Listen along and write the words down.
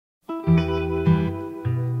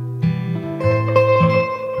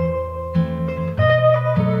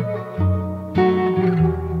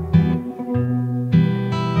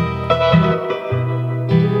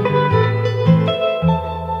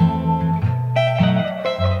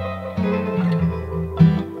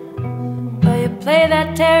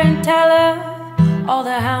that tarantella, all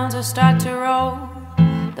the hounds will start to roll.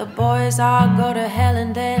 The boys all go to hell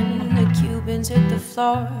and then the Cubans hit the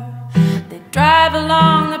floor. They drive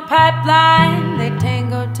along the pipeline, they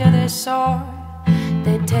tango till they're sore.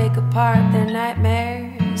 They take apart their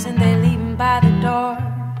nightmares and they leave them by the door.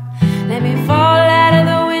 Let me fall out of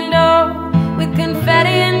the window with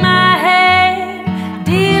confetti in my hair.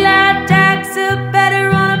 Deal out tax a better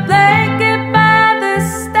on a blanket by the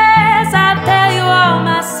stairs. I'll tell you all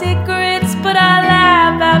my secrets, but I'll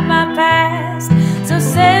lie about my past. So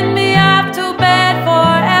send me off to bed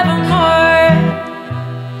forevermore.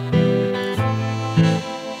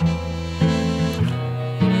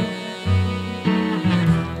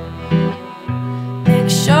 Make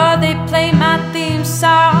sure they play my theme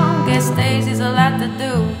song. Guess Daisy's a lot to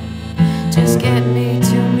do. Just get me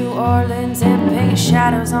to New Orleans and paint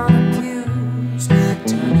shadows on the pews.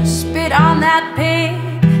 Turn the spit on that pig,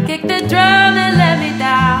 kick the drum and let me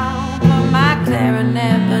down. Put my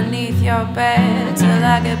clarinet beneath your bed till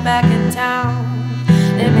I get back in town.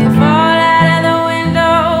 Let me fall out of the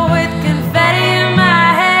window with confetti in my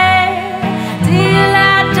hair. Deal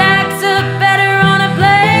out jacks are better on a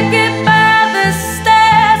blanket by the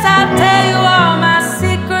stairs. I'll tell you all my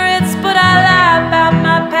secrets, but I lie about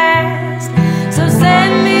my past. So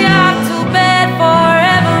send me off to bed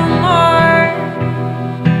forevermore.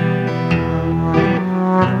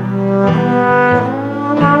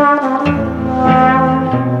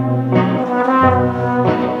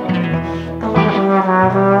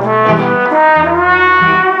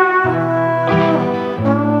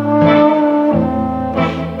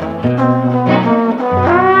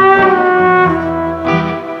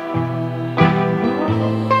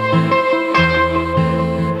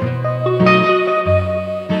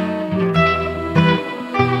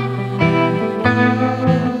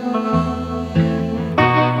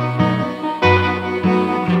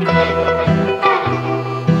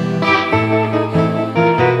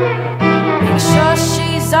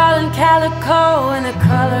 Calico in the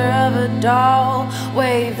color of a doll.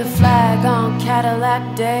 Wave the flag on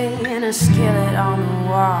Cadillac Day and a skillet on the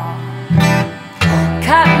wall.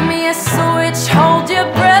 Cut me a switch, hold your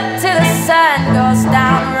breath till the sun goes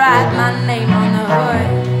down. Write my name on the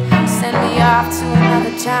hood, send me off to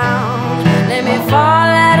another town. Let me fall